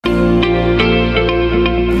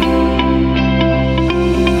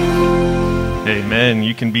Amen.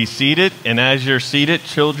 You can be seated, and as you're seated,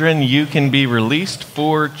 children, you can be released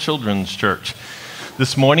for Children's Church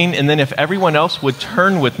this morning. And then if everyone else would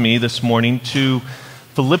turn with me this morning to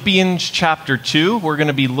Philippians chapter 2, we're going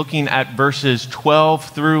to be looking at verses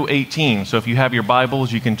 12 through 18. So if you have your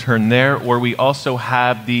Bibles, you can turn there, or we also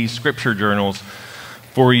have the scripture journals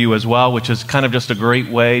for you as well, which is kind of just a great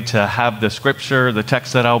way to have the scripture, the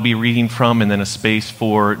text that I'll be reading from, and then a space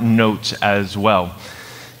for notes as well.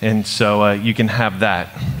 And so you can have that.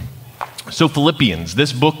 So Philippians,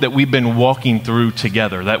 this book that we've been walking through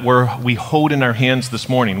together, that we hold in our hands this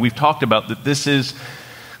morning, we've talked about that this is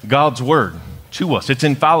God's word to us. It's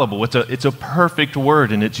infallible. It's a perfect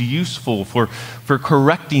word, and it's useful for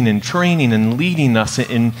correcting and training and leading us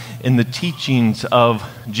in the teachings of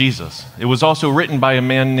Jesus. It was also written by a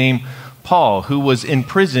man named Paul, who was in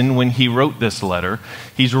prison when he wrote this letter.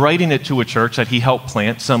 He's writing it to a church that he helped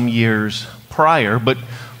plant some years prior, but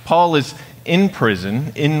Paul is in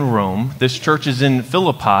prison in Rome. This church is in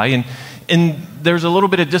Philippi, and there's a little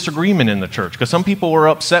bit of disagreement in the church because some people were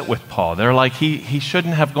upset with Paul. They're like, he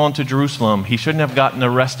shouldn't have gone to Jerusalem. He shouldn't have gotten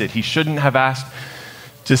arrested. He shouldn't have asked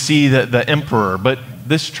to see the emperor. But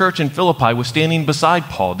this church in Philippi was standing beside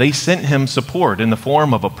Paul. They sent him support in the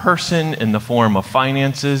form of a person, in the form of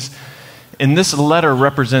finances. And this letter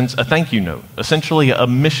represents a thank you note, essentially a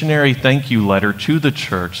missionary thank you letter to the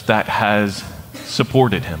church that has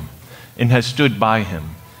supported him and has stood by him.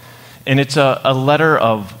 And it's a letter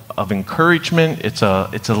of encouragement. It's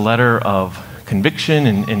a letter of conviction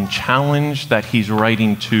and challenge that he's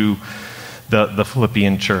writing to the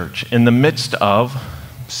Philippian church in the midst of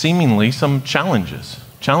seemingly some challenges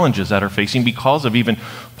that are facing because of even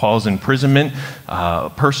Paul's imprisonment.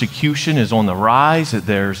 Persecution is on the rise.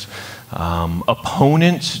 There's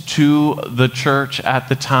opponents to the church at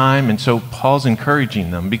the time. And so Paul's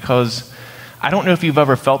encouraging them because I don't know if you've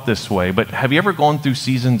ever felt this way, but have you ever gone through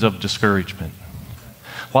seasons of discouragement?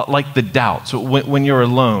 Like the doubt. So when you're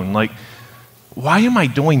alone, like, why am I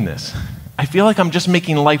doing this? I feel like I'm just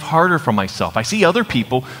making life harder for myself. I see other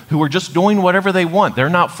people who are just doing whatever they want. They're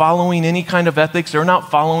not following any kind of ethics. They're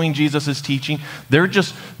not following Jesus' teaching. They're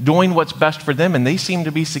just doing what's best for them, and they seem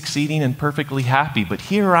to be succeeding and perfectly happy. But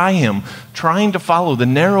here I am trying to follow the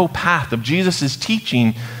narrow path of Jesus'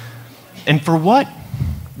 teaching, and for what?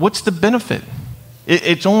 What's the benefit?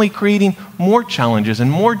 It's only creating more challenges and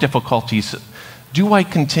more difficulties. Do I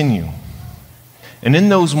continue? And in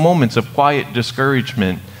those moments of quiet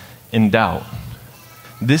discouragement and doubt,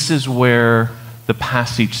 this is where the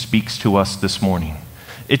passage speaks to us this morning.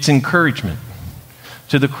 It's encouragement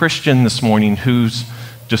to the Christian this morning who's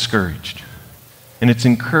discouraged. And it's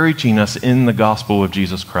encouraging us in the gospel of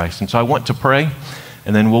Jesus Christ. And so I want to pray,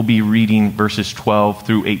 and then we'll be reading verses 12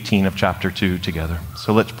 through 18 of chapter 2 together.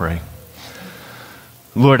 So let's pray.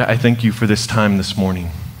 Lord, I thank you for this time this morning.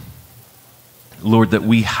 Lord, that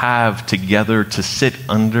we have together to sit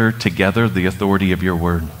under together the authority of your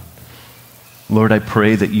word. Lord, I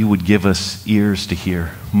pray that you would give us ears to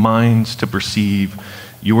hear, minds to perceive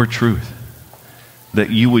your truth, that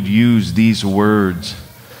you would use these words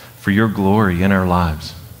for your glory in our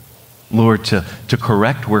lives. Lord, to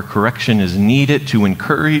correct where correction is needed, to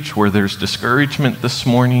encourage where there's discouragement this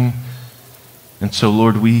morning. And so,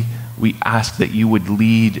 Lord, we ask that you would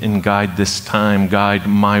lead and guide this time, guide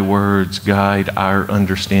my words, guide our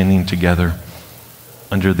understanding together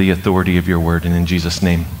under the authority of your word. And in Jesus'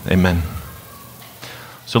 name, amen.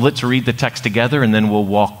 So let's read the text together and then we'll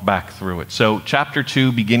walk back through it. So chapter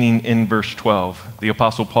 2, beginning in verse 12, the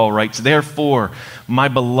Apostle Paul writes, "Therefore, my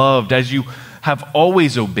beloved, as you have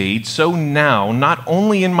always obeyed, so now, not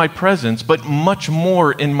only in my presence, but much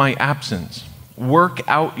more in my absence, work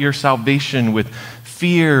out your salvation with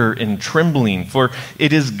fear and trembling, for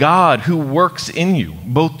it is God who works in you,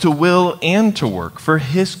 both to will and to work for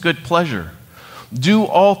his good pleasure. Do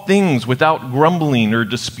all things without grumbling or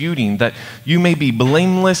disputing, that you may be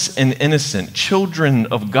blameless and innocent, children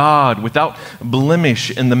of God, without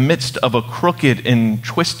blemish in the midst of a crooked and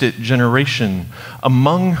twisted generation,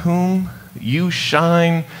 among whom you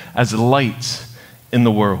shine as lights in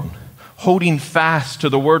the world, holding fast to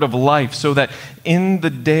the word of life, so that in the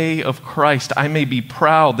day of Christ I may be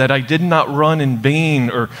proud that I did not run in vain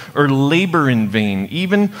or labor in vain,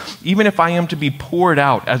 even if I am to be poured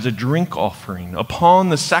out as a drink offering upon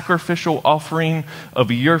the sacrificial offering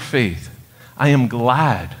of your faith. I am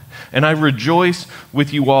glad, and I rejoice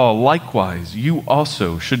with you all. Likewise, you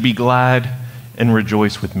also should be glad and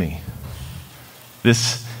rejoice with me."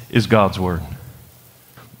 This is God's word.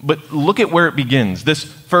 But look at where it begins, this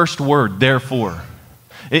first word, therefore.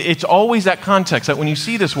 It's always that context that when you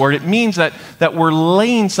see this word, it means that we're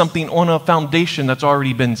laying something on a foundation that's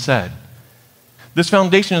already been said. This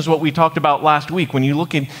foundation is what we talked about last week. When you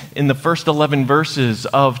look in the first 11 verses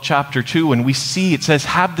of chapter 2, and we see it says,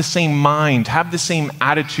 have the same mind, have the same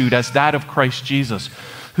attitude as that of Christ Jesus,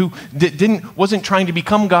 who wasn't trying to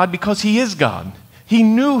become God because he is God. He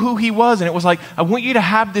knew who he was, and it was like, I want you to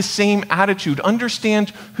have this same attitude. Understand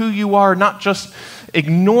who you are, not just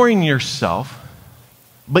ignoring yourself,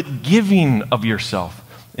 but giving of yourself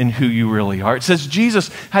in who you really are. It says Jesus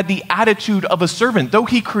had the attitude of a servant. Though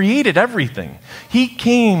he created everything, he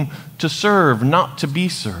came to serve, not to be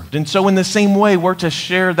served. And so in the same way, we're to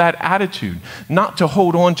share that attitude, not to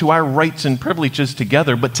hold on to our rights and privileges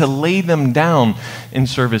together, but to lay them down in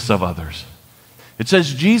service of others. It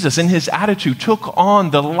says Jesus, in his attitude, took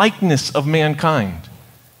on the likeness of mankind.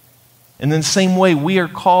 And in the same way, we are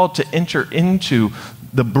called to enter into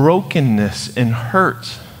the brokenness and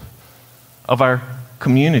hurt of our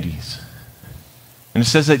communities. And it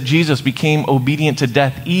says that Jesus became obedient to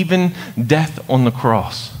death, even death on the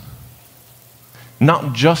cross.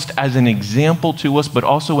 Not just as an example to us, but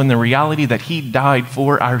also in the reality that he died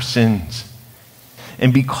for our sins.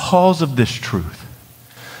 And because of this truth,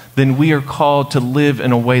 then we are called to live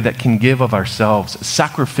in a way that can give of ourselves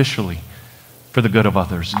sacrificially for the good of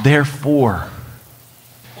others. Therefore,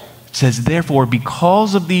 it says, therefore,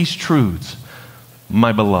 because of these truths,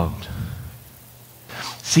 my beloved.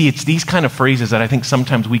 See, it's these kind of phrases that I think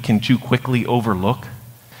sometimes we can too quickly overlook.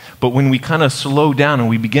 But when we kind of slow down and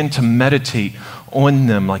we begin to meditate on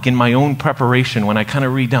them, like in my own preparation, when I kind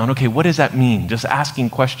of read down, okay, what does that mean? Just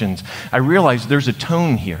asking questions, I realize there's a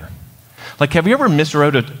tone here. Like, have you ever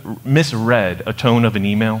misread a tone of an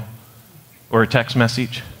email or a text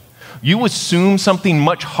message? You assume something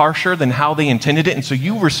much harsher than how they intended it, and so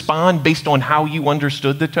you respond based on how you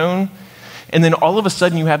understood the tone, and then all of a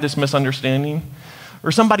sudden you have this misunderstanding.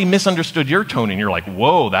 Or somebody misunderstood your tone and you're like,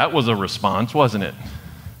 whoa, that was a response, wasn't it?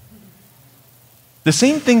 The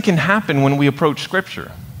same thing can happen when we approach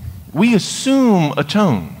Scripture. We assume a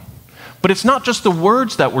tone, but it's not just the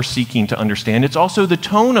words that we're seeking to understand, it's also the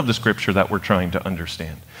tone of the Scripture that we're trying to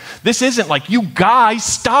understand. This isn't like, you guys,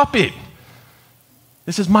 stop it.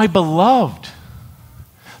 This is my beloved.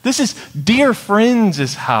 This is dear friends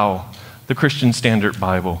is how the Christian Standard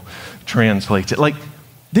Bible translates it. Like,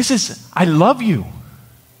 this is, I love you.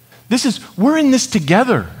 This is, we're in this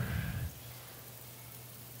together.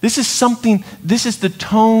 This is the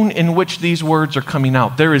tone in which these words are coming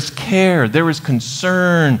out. There is care, there is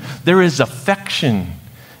concern, there is affection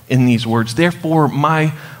in these words. Therefore,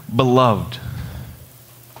 my beloved,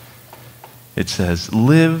 it says,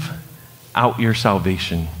 live out your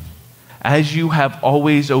salvation. As you have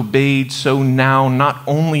always obeyed, so now, not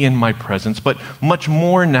only in my presence, but much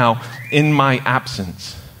more now in my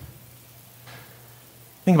absence.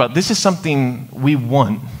 Think about it. This is something we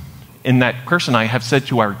want, and that Chris and I have said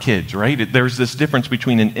to our kids, right? There's this difference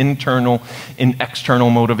between an internal and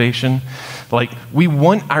external motivation. Like, we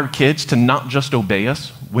want our kids to not just obey us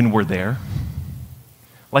when we're there.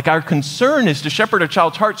 Like, our concern is to shepherd a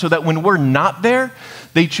child's heart so that when we're not there,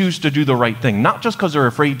 they choose to do the right thing. Not just because they're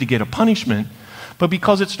afraid to get a punishment, but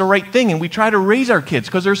because it's the right thing. And we try to raise our kids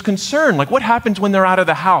because there's concern. Like, what happens when they're out of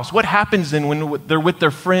the house? What happens then when they're with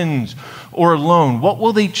their friends or alone? What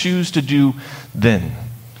will they choose to do then?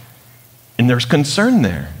 And there's concern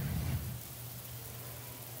there.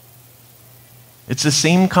 It's the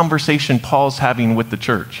same conversation Paul's having with the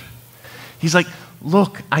church. He's like,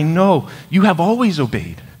 look, I know you have always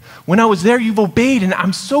obeyed. When I was there, you've obeyed, and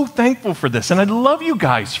I'm so thankful for this, and I love you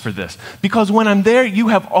guys for this, because when I'm there, you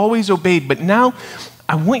have always obeyed, but now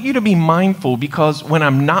I want you to be mindful, because when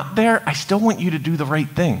I'm not there, I still want you to do the right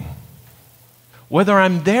thing. Whether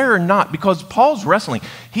I'm there or not, because Paul's wrestling.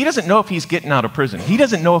 He doesn't know if he's getting out of prison. He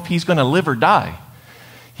doesn't know if he's going to live or die.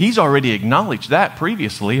 He's already acknowledged that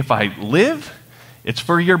previously. If I live, it's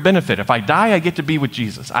for your benefit. If I die, I get to be with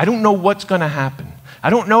Jesus. I don't know what's going to happen.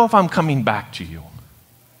 I don't know if I'm coming back to you.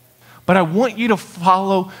 But I want you to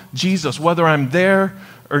follow Jesus, whether I'm there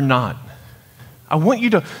or not. I want you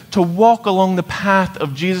to walk along the path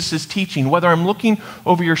of Jesus' teaching, whether I'm looking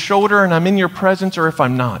over your shoulder and I'm in your presence or if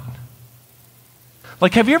I'm not.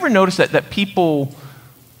 Like, have you ever noticed that people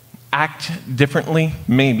act differently,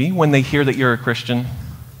 maybe, when they hear that you're a Christian?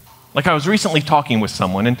 Like, I was recently talking with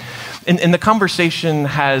someone, and the conversation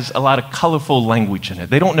has a lot of colorful language in it.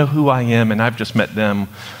 They don't know who I am, and I've just met them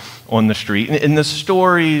on the street. And the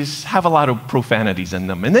stories have a lot of profanities in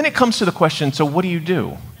them. And then it comes to the question, so what do you do?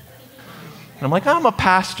 And I'm like, I'm a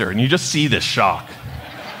pastor. And you just see this shock.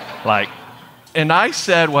 Like, and I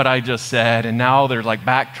said what I just said, and now they're like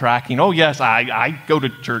backtracking. Oh, yes, I go to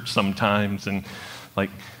church sometimes. And like,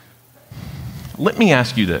 let me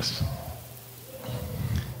ask you this.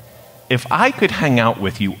 if I could hang out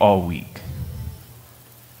with you all week,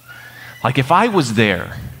 like if I was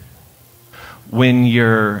there when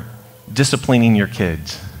you're disciplining your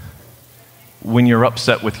kids, when you're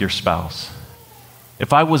upset with your spouse,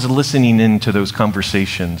 if I was listening into those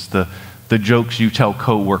conversations, the jokes you tell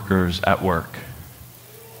coworkers at work,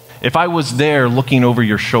 if I was there looking over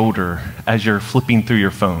your shoulder as you're flipping through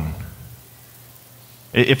your phone,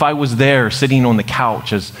 if I was there sitting on the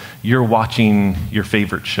couch as you're watching your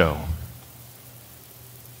favorite show,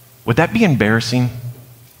 would that be embarrassing?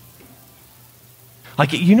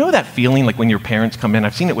 Like, you know that feeling like when your parents come in?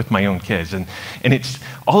 I've seen it with my own kids, and it's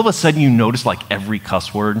all of a sudden you notice like every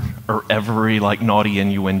cuss word or every like naughty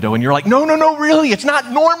innuendo, and you're like, no, really, it's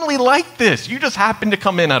not normally like this. You just happen to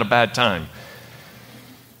come in at a bad time.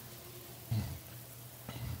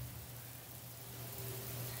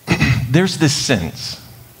 There's this sense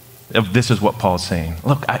of this is what Paul's saying.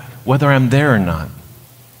 Look, whether I'm there or not,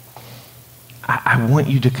 I want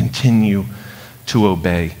you to continue to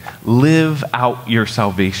obey. Live out your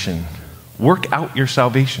salvation. Work out your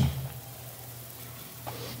salvation.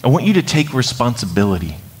 I want you to take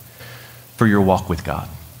responsibility for your walk with God.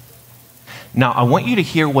 Now, I want you to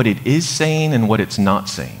hear what it is saying and what it's not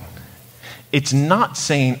saying. It's not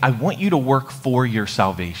saying, I want you to work for your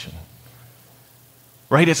salvation.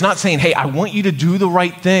 Right? It's not saying, hey, I want you to do the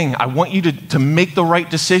right thing. I want you to make the right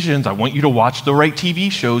decisions. I want you to watch the right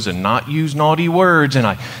TV shows and not use naughty words.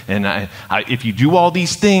 And if you do all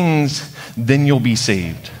these things, then you'll be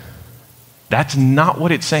saved. That's not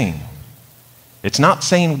what it's saying. It's not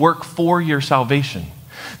saying work for your salvation.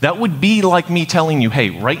 That would be like me telling you, hey,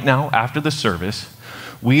 right now, after the service,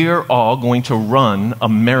 we are all going to run a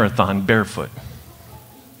marathon barefoot.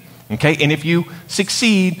 Okay, and if you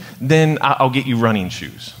succeed, then I'll get you running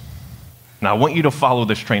shoes. Now, I want you to follow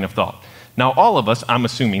this train of thought. Now, all of us, I'm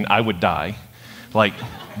assuming I would die. Like,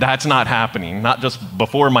 that's not happening. Not just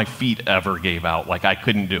before my feet ever gave out. Like, I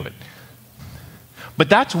couldn't do it. But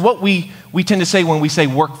that's what we tend to say when we say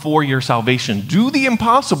work for your salvation. Do the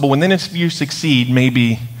impossible, and then if you succeed,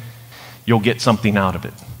 maybe you'll get something out of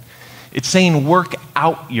it. It's saying work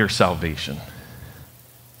out your salvation.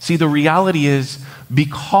 See, the reality is,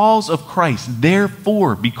 because of Christ,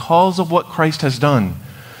 therefore, because of what Christ has done,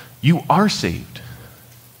 you are saved.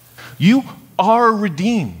 You are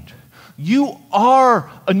redeemed. You are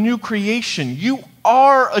a new creation. You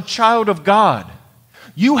are a child of God.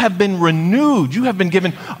 You have been renewed. You have been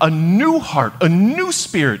given a new heart, a new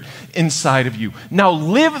spirit inside of you. Now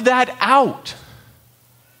live that out.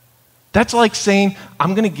 That's like saying,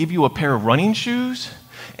 I'm going to give you a pair of running shoes,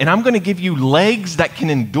 and I'm going to give you legs that can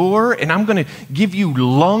endure, and I'm going to give you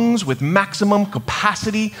lungs with maximum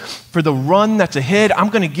capacity for the run that's ahead. I'm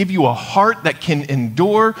going to give you a heart that can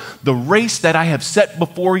endure the race that I have set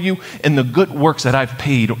before you and the good works that I've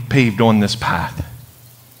paved on this path.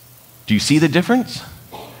 Do you see the difference?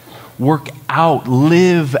 Work out,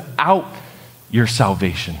 live out your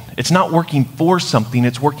salvation. It's not working for something,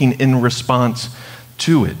 it's working in response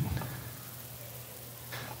to it.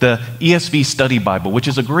 The ESV Study Bible, which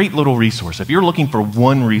is a great little resource. If you're looking for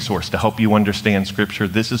one resource to help you understand Scripture,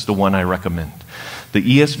 this is the one I recommend. The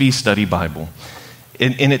ESV Study Bible.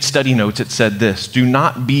 In its study notes, it said this: do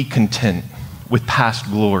not be content with past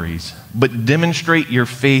glories, but demonstrate your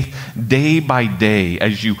faith day by day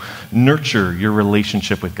as you nurture your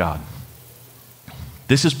relationship with God.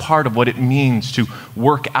 This is part of what it means to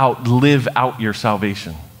work out, live out your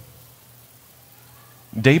salvation.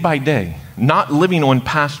 Day by day, not living on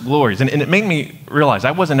past glories. And it made me realize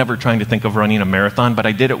I wasn't ever trying to think of running a marathon, but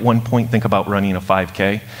I did at one point think about running a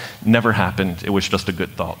 5K. Never happened. It was just a good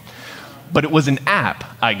thought. But it was an app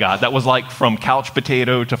I got that was like from couch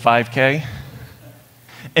potato to 5K.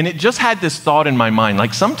 And it just had this thought in my mind,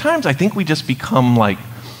 like sometimes I think we just become like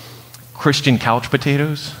Christian couch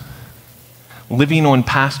potatoes, living on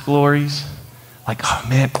past glories. Like, oh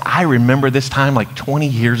man, I remember this time like 20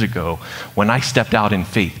 years ago when I stepped out in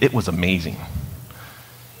faith. It was amazing.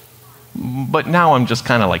 But now I'm just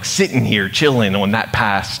kind of like sitting here chilling on that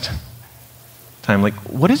past time. Like,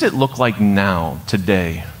 what does it look like now,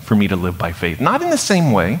 today, for me to live by faith? Not in the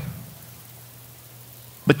same way,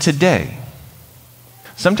 but today.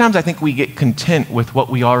 Sometimes I think we get content with what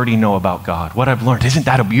we already know about God, what I've learned. Isn't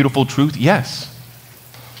that a beautiful truth? Yes.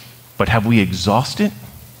 But have we exhausted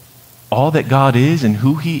all that God is and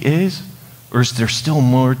who He is? Or is there still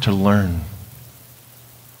more to learn?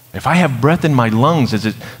 If I have breath in my lungs,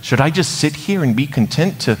 should I just sit here and be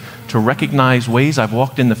content to recognize ways I've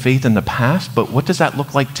walked in the faith in the past? But what does that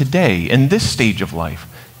look like today, in this stage of life,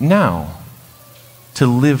 now, to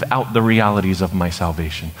live out the realities of my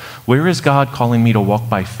salvation? Where is God calling me to walk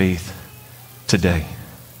by faith today?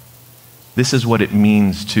 This is what it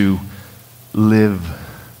means to live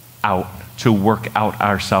out, to work out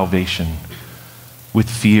our salvation with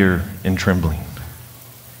fear and trembling.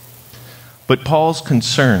 But Paul's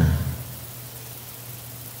concern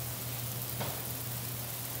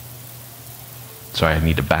sorry, I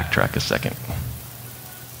need to backtrack a second.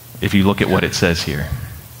 If you look at what it says here,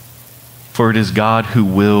 for it is God who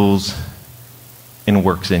wills and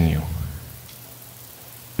works in you.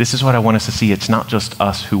 This is what I want us to see. It's not just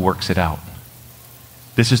us who works it out.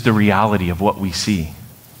 This is the reality of what we see.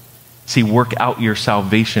 See, work out your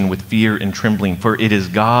salvation with fear and trembling, for it is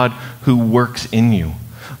God who works in you,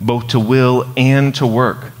 both to will and to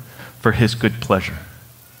work for his good pleasure.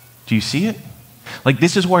 Do you see it? Like,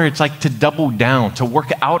 this is where it's like to double down. To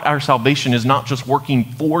work out our salvation is not just working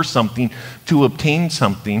for something to obtain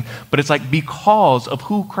something, but it's like because of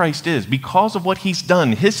who Christ is, because of what he's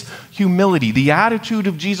done, his humility, the attitude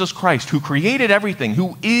of Jesus Christ, who created everything,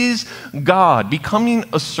 who is God, becoming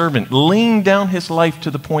a servant, laying down his life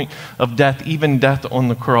to the point of death, even death on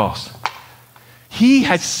the cross. He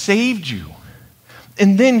has saved you.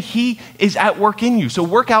 And then he is at work in you. So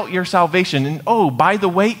work out your salvation. And oh, by the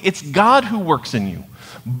way, it's God who works in you,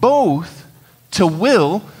 both to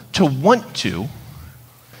will, to want to,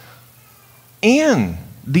 and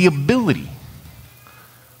the ability.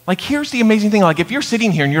 Like, here's the amazing thing. Like, if you're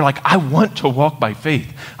sitting here and you're like, I want to walk by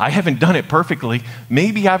faith. I haven't done it perfectly.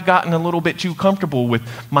 Maybe I've gotten a little bit too comfortable with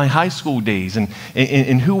my high school days and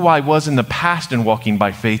who I was in the past in walking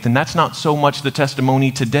by faith. And that's not so much the testimony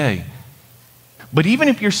today. But even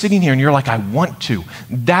if you're sitting here and you're like, I want to,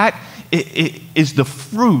 that is the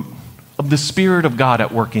fruit of the Spirit of God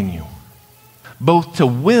at work in you. Both to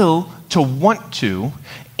will, to want to,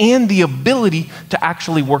 and the ability to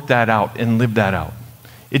actually work that out and live that out.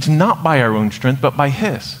 It's not by our own strength, but by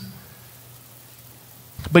his.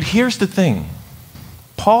 But here's the thing.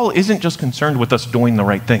 Paul isn't just concerned with us doing the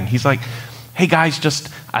right thing. He's like, hey guys,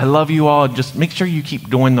 I love you all. Just make sure you keep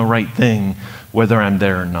doing the right thing, whether I'm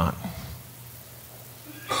there or not.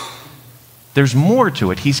 There's more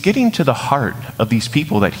to it. He's getting to the heart of these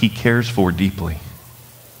people that he cares for deeply.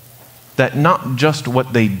 That not just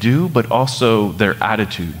what they do, but also their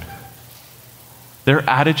attitude. Their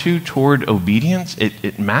attitude toward obedience,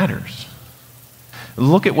 it matters.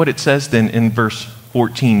 Look at what it says then in verse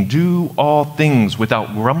 14. Do all things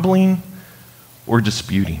without grumbling or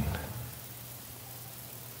disputing.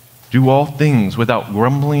 Do all things without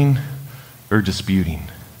grumbling or disputing.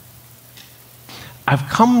 I've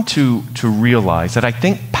come to realize that I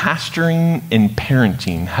think pastoring and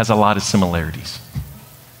parenting has a lot of similarities.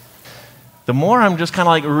 The more I'm just kind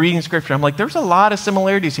of like reading scripture, I'm like, there's a lot of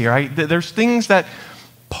similarities here. There's things that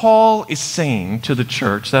Paul is saying to the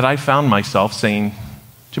church that I found myself saying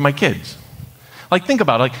to my kids. Like, think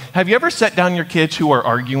about it. Like, have you ever sat down your kids who are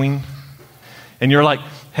arguing and you're like,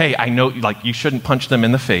 hey, I know, like, you shouldn't punch them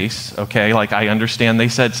in the face, okay? Like, I understand they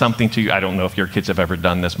said something to you. I don't know if your kids have ever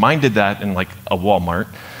done this. Mine did that in, like, a Walmart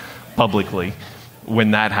publicly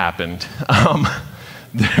when that happened.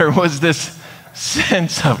 There was this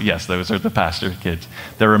sense of, yes, those are the pastor's kids.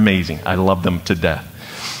 They're amazing. I love them to death.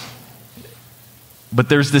 But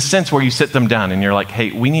there's this sense where you sit them down and you're like,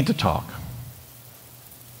 hey, we need to talk.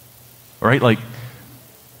 Right? Like,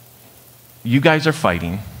 you guys are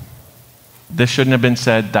fighting. This shouldn't have been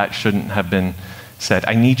said. That shouldn't have been said.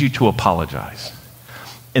 I need you to apologize.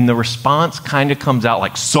 And the response kind of comes out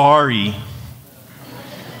like, sorry.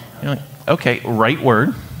 You're like, okay, right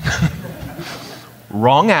word.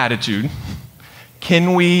 Wrong attitude.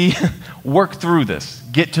 Can we work through this?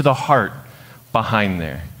 Get to the heart behind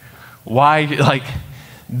there. Why, like,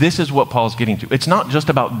 this is what Paul's getting to. It's not just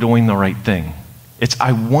about doing the right thing. It's,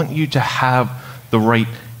 I want you to have the right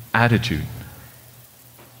attitude.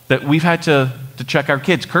 That we've had to check our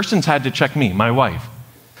kids. Kirsten's had to check me, my wife.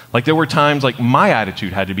 Like, there were times like my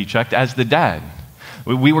attitude had to be checked as the dad.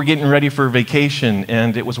 We were getting ready for vacation,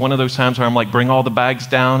 and it was one of those times where I'm like, bring all the bags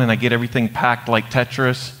down, and I get everything packed like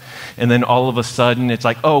Tetris. And then all of a sudden, it's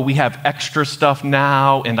like, oh, we have extra stuff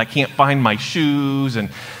now, and I can't find my shoes, and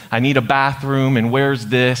I need a bathroom, and where's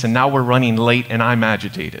this? And now we're running late, and I'm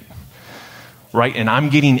agitated. Right? And I'm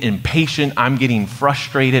getting impatient, I'm getting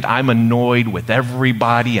frustrated, I'm annoyed with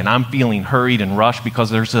everybody, and I'm feeling hurried and rushed because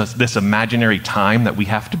there's this imaginary time that we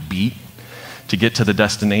have to beat to get to the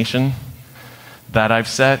destination that I've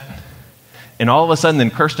set. And all of a sudden, then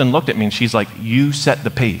Kirsten looked at me and she's like, you set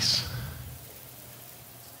the pace.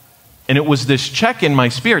 And it was this check in my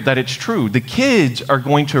spirit that it's true. The kids are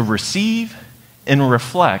going to receive and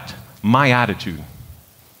reflect my attitude.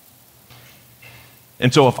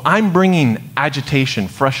 And so if I'm bringing agitation,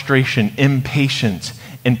 frustration, impatience,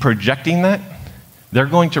 and projecting that, They're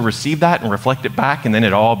going to receive that and reflect it back, and then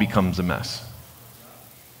it all becomes a mess.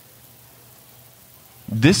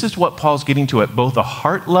 This is what Paul's getting to at both a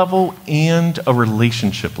heart level and a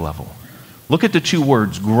relationship level. Look at the two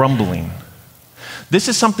words, grumbling. This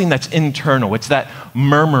is something that's internal. It's that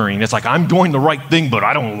murmuring. It's like, I'm doing the right thing, but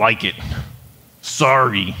I don't like it.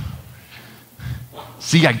 Sorry.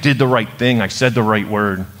 See, I did the right thing. I said the right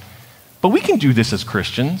word. But we can do this as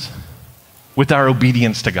Christians with our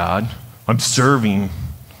obedience to God. I'm serving.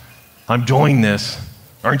 I'm doing this.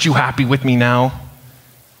 Aren't you happy with me now?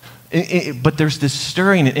 But there's this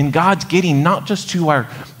stirring, and God's getting not just to our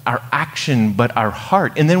action, but our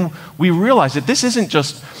heart. And then we realize that this isn't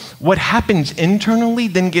just what happens internally,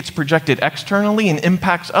 then gets projected externally and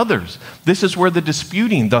impacts others. This is where the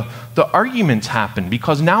disputing, the arguments happen,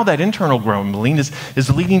 because now that internal grumbling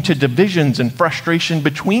is leading to divisions and frustration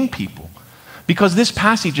between people. Because this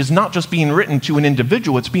passage is not just being written to an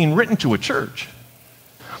individual, it's being written to a church.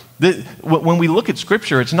 When we look at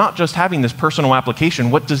Scripture, it's not just having this personal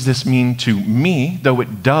application. What does this mean to me? Though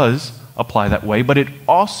it does apply that way, but it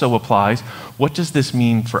also applies, what does this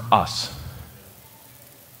mean for us?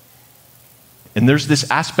 And there's this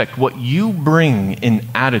aspect, what you bring in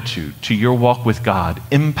attitude to your walk with God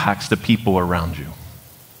impacts the people around you.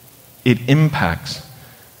 It impacts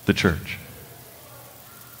the church.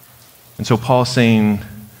 And so Paul's saying,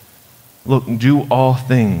 look, do all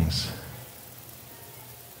things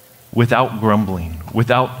without grumbling,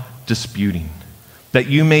 without disputing, that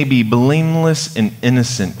you may be blameless and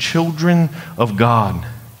innocent, children of God.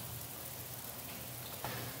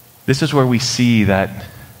 This is where we see that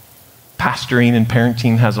pastoring and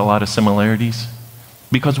parenting has a lot of similarities,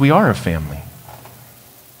 because we are a family.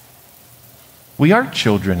 We are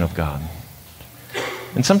children of God.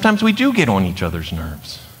 And sometimes we do get on each other's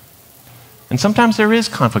nerves. And sometimes there is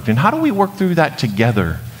conflict. And how do we work through that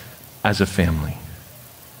together as a family?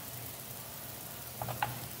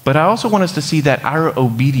 But I also want us to see that our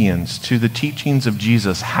obedience to the teachings of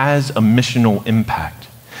Jesus has a missional impact.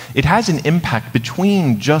 It has an impact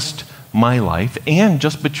between just my life and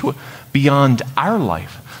just beyond our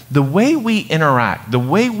life. The way we interact, the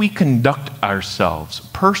way we conduct ourselves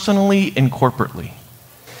personally and corporately,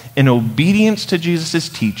 in obedience to Jesus'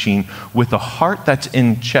 teaching with a heart that's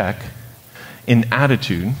in check, in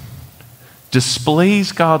attitude,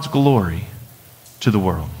 displays God's glory to the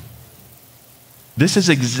world. This is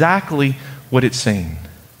exactly what it's saying.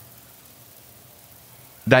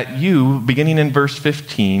 That you, beginning in verse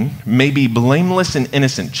 15, may be blameless and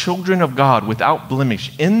innocent, children of God without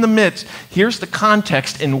blemish. In the midst, here's the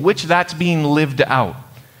context in which that's being lived out.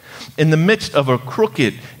 In the midst of a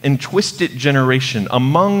crooked and twisted generation,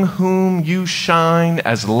 among whom you shine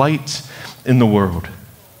as lights in the world.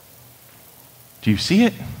 Do you see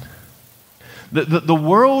it? The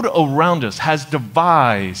world around us has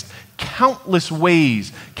devised countless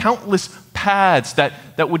ways, countless paths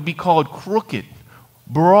that would be called crooked,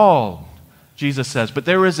 broad, Jesus says. But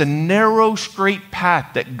there is a narrow, straight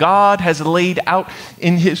path that God has laid out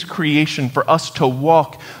in His creation for us to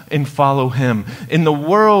walk and follow Him. And the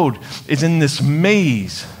world is in this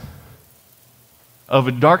maze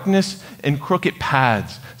of darkness and crooked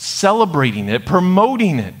paths, celebrating it,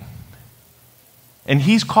 promoting it. And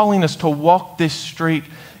He's calling us to walk this straight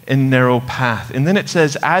and narrow path. And then it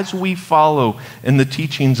says, as we follow in the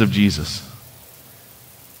teachings of Jesus,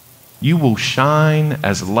 you will shine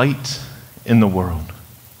as light in the world.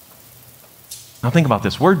 Now think about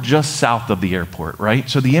this. We're just south of the airport, right?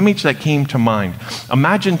 So the image that came to mind,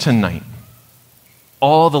 imagine tonight,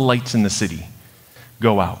 all the lights in the city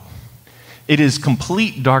go out. It is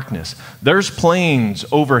complete darkness. There's planes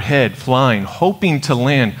overhead flying, hoping to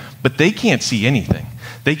land, but they can't see anything.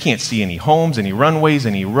 They can't see any homes, any runways,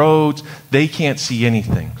 any roads. They can't see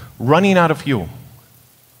anything. Running out of fuel.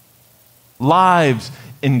 Lives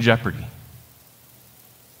in jeopardy.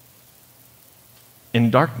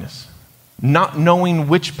 In darkness. Not knowing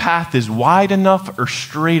which path is wide enough or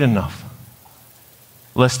straight enough,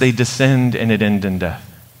 lest they descend and it end in death.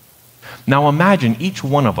 Now imagine each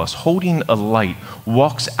one of us holding a light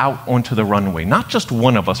walks out onto the runway. Not just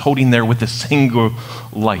one of us holding there with a single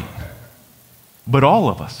light, but all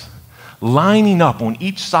of us lining up on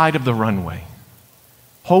each side of the runway,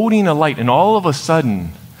 holding a light, and all of a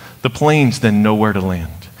sudden, the planes then know where to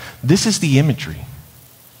land. This is the imagery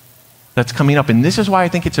that's coming up. And this is why I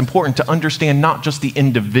think it's important to understand not just the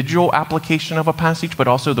individual application of a passage, but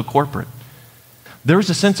also the corporate. There's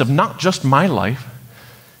a sense of not just my life,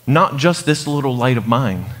 not just this little light of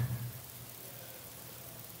mine,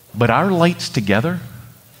 but our lights together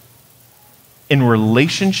in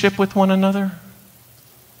relationship with one another,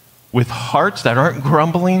 with hearts that aren't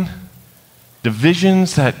grumbling,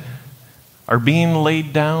 divisions that are being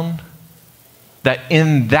laid down, that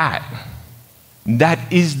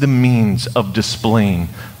is the means of displaying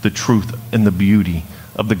the truth and the beauty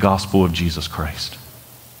of the gospel of Jesus Christ.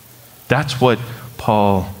 That's what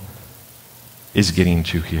Paul is getting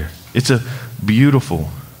to here. It's a beautiful,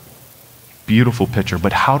 beautiful picture.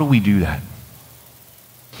 But how do we do that?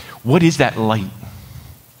 What is that light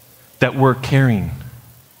that we're carrying?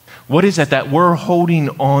 What is it that we're holding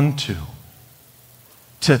on to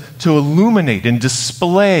illuminate and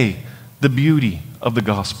display the beauty of the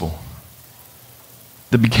gospel?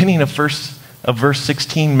 The beginning of verse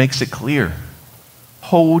 16 makes it clear.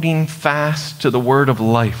 Holding fast to the word of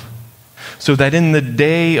life, so that in the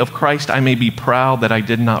day of Christ I may be proud that I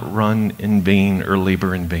did not run in vain or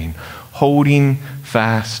labor in vain. Holding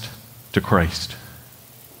fast to Christ.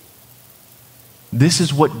 This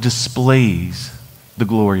is what displays the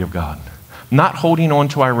glory of God. Not holding on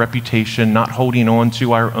to our reputation, not holding on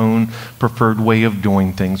to our own preferred way of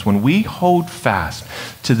doing things. When we hold fast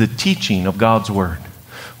to the teaching of God's word,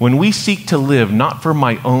 when we seek to live not for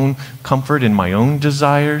my own comfort and my own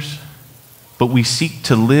desires, but we seek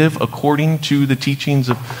to live according to the teachings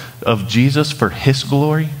of Jesus for his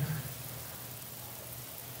glory,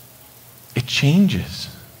 it changes.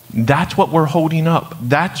 That's what we're holding up.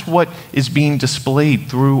 That's what is being displayed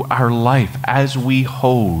through our life as we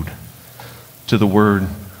hold to the word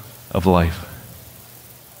of life.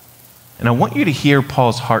 And I want you to hear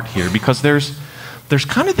Paul's heart here, because there's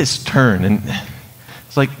kind of this turn, and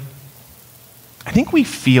it's like, I think we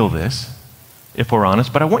feel this, if we're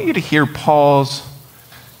honest, but I want you to hear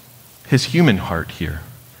his human heart here.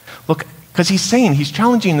 Look, because he's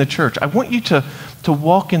challenging the church. I want you to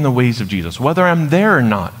walk in the ways of Jesus, whether I'm there or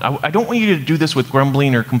not. I don't want you to do this with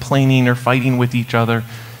grumbling or complaining or fighting with each other.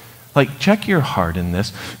 Like, check your heart in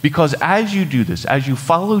this, because as you do this, as you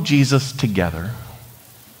follow Jesus together,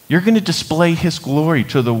 you're going to display his glory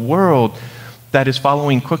to the world that is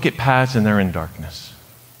following crooked paths and they're in darkness.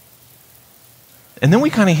 And then we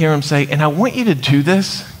kind of hear him say, and I want you to do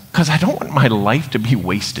this because I don't want my life to be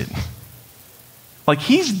wasted. Like,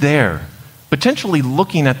 he's there, potentially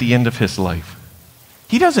looking at the end of his life.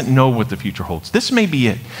 He doesn't know what the future holds. This may be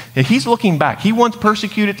it. He's looking back. He once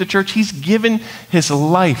persecuted the church. He's given his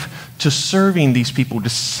life to serving these people, to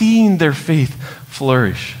seeing their faith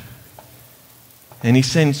flourish. And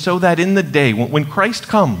he's saying, so that in the day, when Christ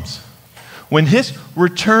comes, when his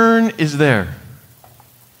return is there,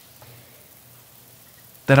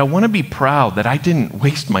 that I want to be proud that I didn't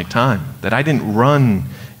waste my time, that I didn't run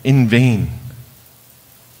in vain.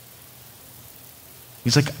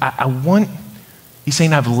 He's like, he's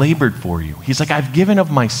saying, I've labored for you. He's like, I've given of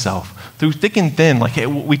myself through thick and thin. Like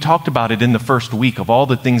we talked about it in the first week of all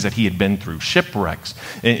the things that he had been through, shipwrecks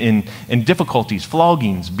and difficulties,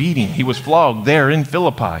 floggings, beating. He was flogged there in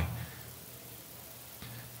Philippi.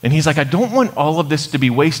 And he's like, I don't want all of this to be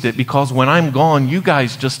wasted, because when I'm gone, you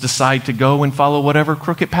guys just decide to go and follow whatever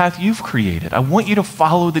crooked path you've created. I want you to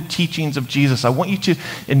follow the teachings of Jesus. I want you to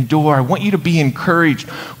endure. I want you to be encouraged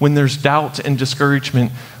when there's doubt and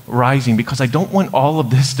discouragement rising, because I don't want all of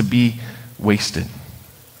this to be wasted.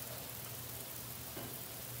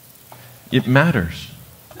 It matters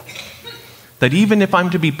that even if I'm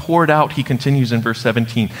to be poured out, he continues in verse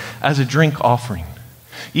 17, as a drink offering,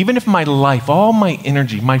 even if my life, all my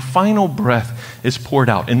energy, my final breath is poured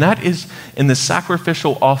out, and that is in the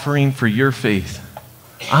sacrificial offering for your faith,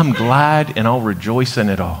 I'm glad and I'll rejoice in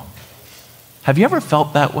it all. Have you ever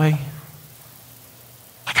felt that way?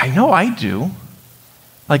 Like, I know I do.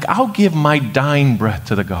 Like, I'll give my dying breath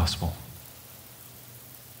to the gospel.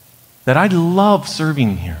 That I love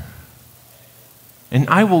serving here. And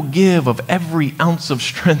I will give of every ounce of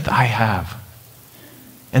strength I have.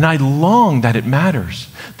 And I long that it matters,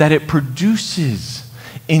 that it produces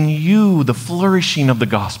in you the flourishing of the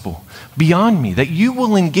gospel beyond me, that you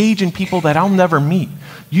will engage in people that I'll never meet.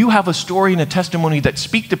 You have a story and a testimony that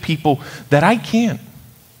speak to people that I can't.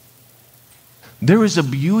 There is a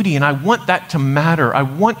beauty, and I want that to matter. I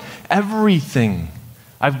want everything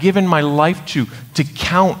I've given my life to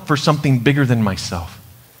count for something bigger than myself.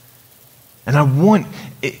 And I want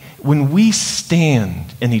it, when we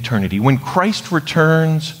stand in eternity, when Christ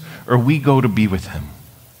returns or we go to be with him,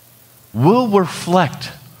 we'll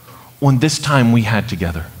reflect on this time we had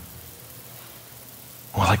together.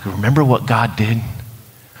 Well, like, remember what God did?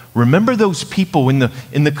 Remember those people in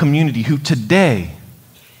the community who today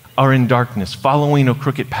are in darkness, following a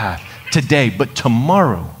crooked path today, but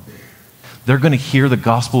tomorrow they're going to hear the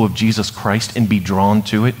gospel of Jesus Christ and be drawn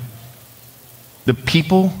to it. The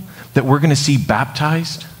people that we're going to see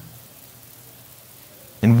baptized,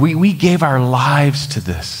 and we gave our lives to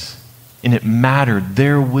this. and it mattered,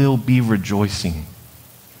 there will be rejoicing.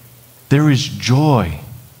 There is joy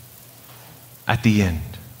at the end.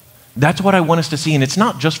 That's what I want us to see. And it's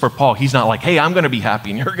not just for Paul. He's not like, hey, I'm going to be happy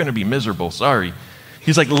and you're going to be miserable. Sorry.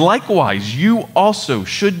 He's like, likewise, you also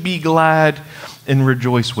should be glad and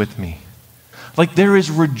rejoice with me. Like there is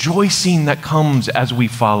rejoicing that comes as we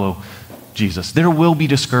follow Jesus. There will be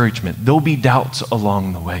discouragement. There'll be doubts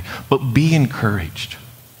along the way, but be encouraged.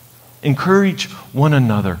 Encourage one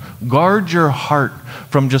another. Guard your heart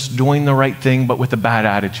from just doing the right thing, but with a bad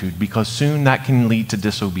attitude, because soon that can lead to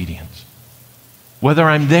disobedience. Whether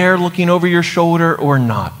I'm there looking over your shoulder or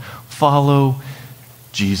not, follow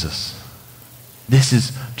Jesus.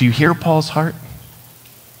 Do you hear Paul's heart?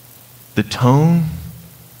 The tone?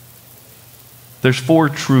 There's 4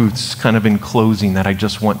 truths kind of in closing that I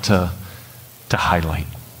just want to highlight,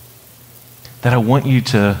 that I want you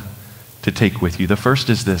to take with you. The first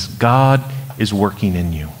is this: God is working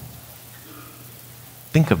in you.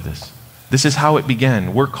 Think of this. This is how it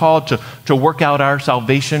began. We're called to work out our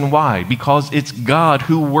salvation. Why? Because it's God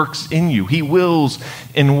who works in you. He wills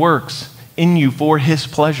and works in you for his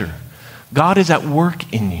pleasure. God is at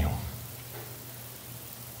work in you.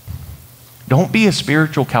 Don't be a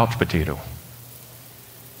spiritual couch potato,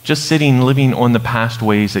 just sitting, living on the past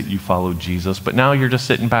ways that you followed Jesus, but now you're just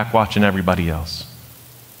sitting back watching everybody else.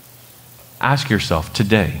 Ask yourself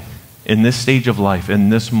today, in this stage of life, in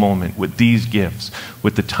this moment, with these gifts,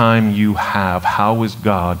 with the time you have, how is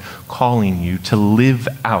God calling you to live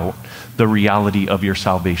out the reality of your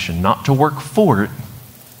salvation? Not to work for it,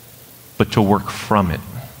 but to work from it.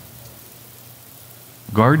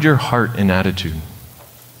 Guard your heart and attitude.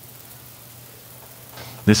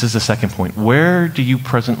 This is the second point. Where do you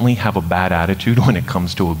presently have a bad attitude when it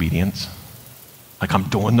comes to obedience? Like, I'm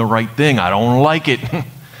doing the right thing. I don't like it,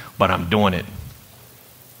 but I'm doing it.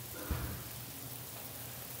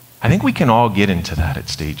 I think we can all get into that at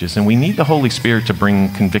stages, and we need the Holy Spirit to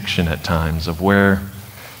bring conviction at times of where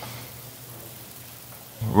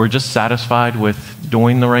we're just satisfied with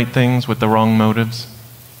doing the right things with the wrong motives.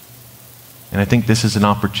 And I think this is an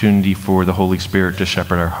opportunity for the Holy Spirit to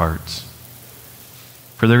shepherd our hearts,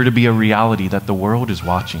 for there to be a reality that the world is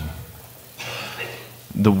watching.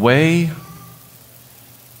 The way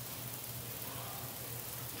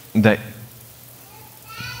that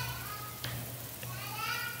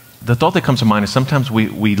the thought that comes to mind is sometimes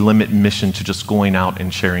we limit mission to just going out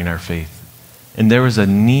and sharing our faith. And there is a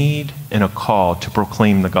need and a call to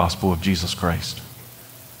proclaim the gospel of Jesus Christ.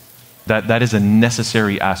 That is a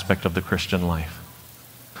necessary aspect of the Christian life.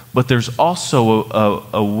 But there's also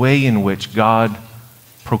a way in which God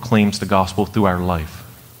proclaims the gospel through our life.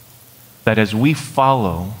 That as we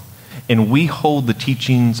follow and we hold the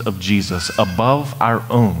teachings of Jesus above our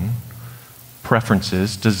own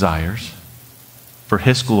preferences, desires, for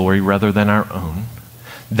his glory rather than our own,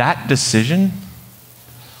 that decision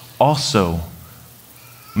also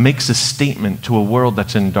makes a statement to a world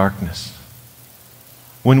that's in darkness.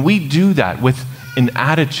 When we do that with an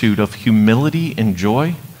attitude of humility and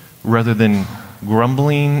joy rather than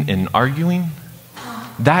grumbling and arguing,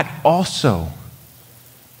 that also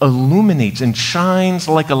illuminates and shines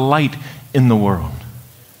like a light in the world.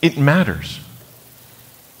 It matters.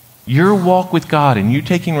 Your walk with God and you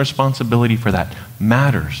taking responsibility for that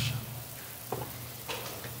matters.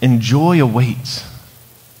 And joy awaits.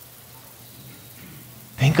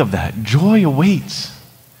 Think of that. Joy awaits.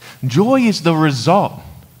 Joy is the result.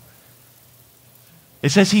 It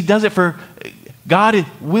says he does it for, God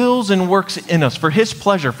wills and works in us for his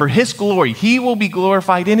pleasure, for his glory. He will be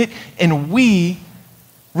glorified in it, and we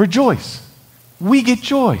rejoice. We get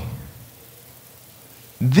joy.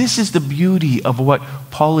 This is the beauty of what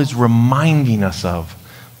Paul is reminding us of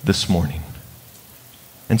this morning.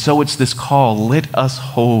 And so it's this call, let us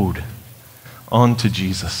hold on to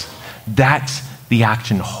Jesus. That's the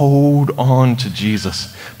action. Hold on to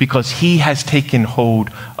Jesus because he has taken hold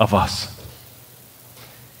of us.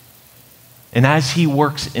 And as he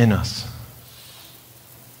works in us,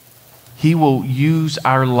 he will use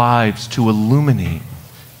our lives to illuminate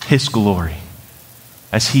his glory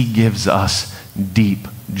as he gives us deep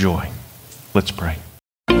joy. Let's pray.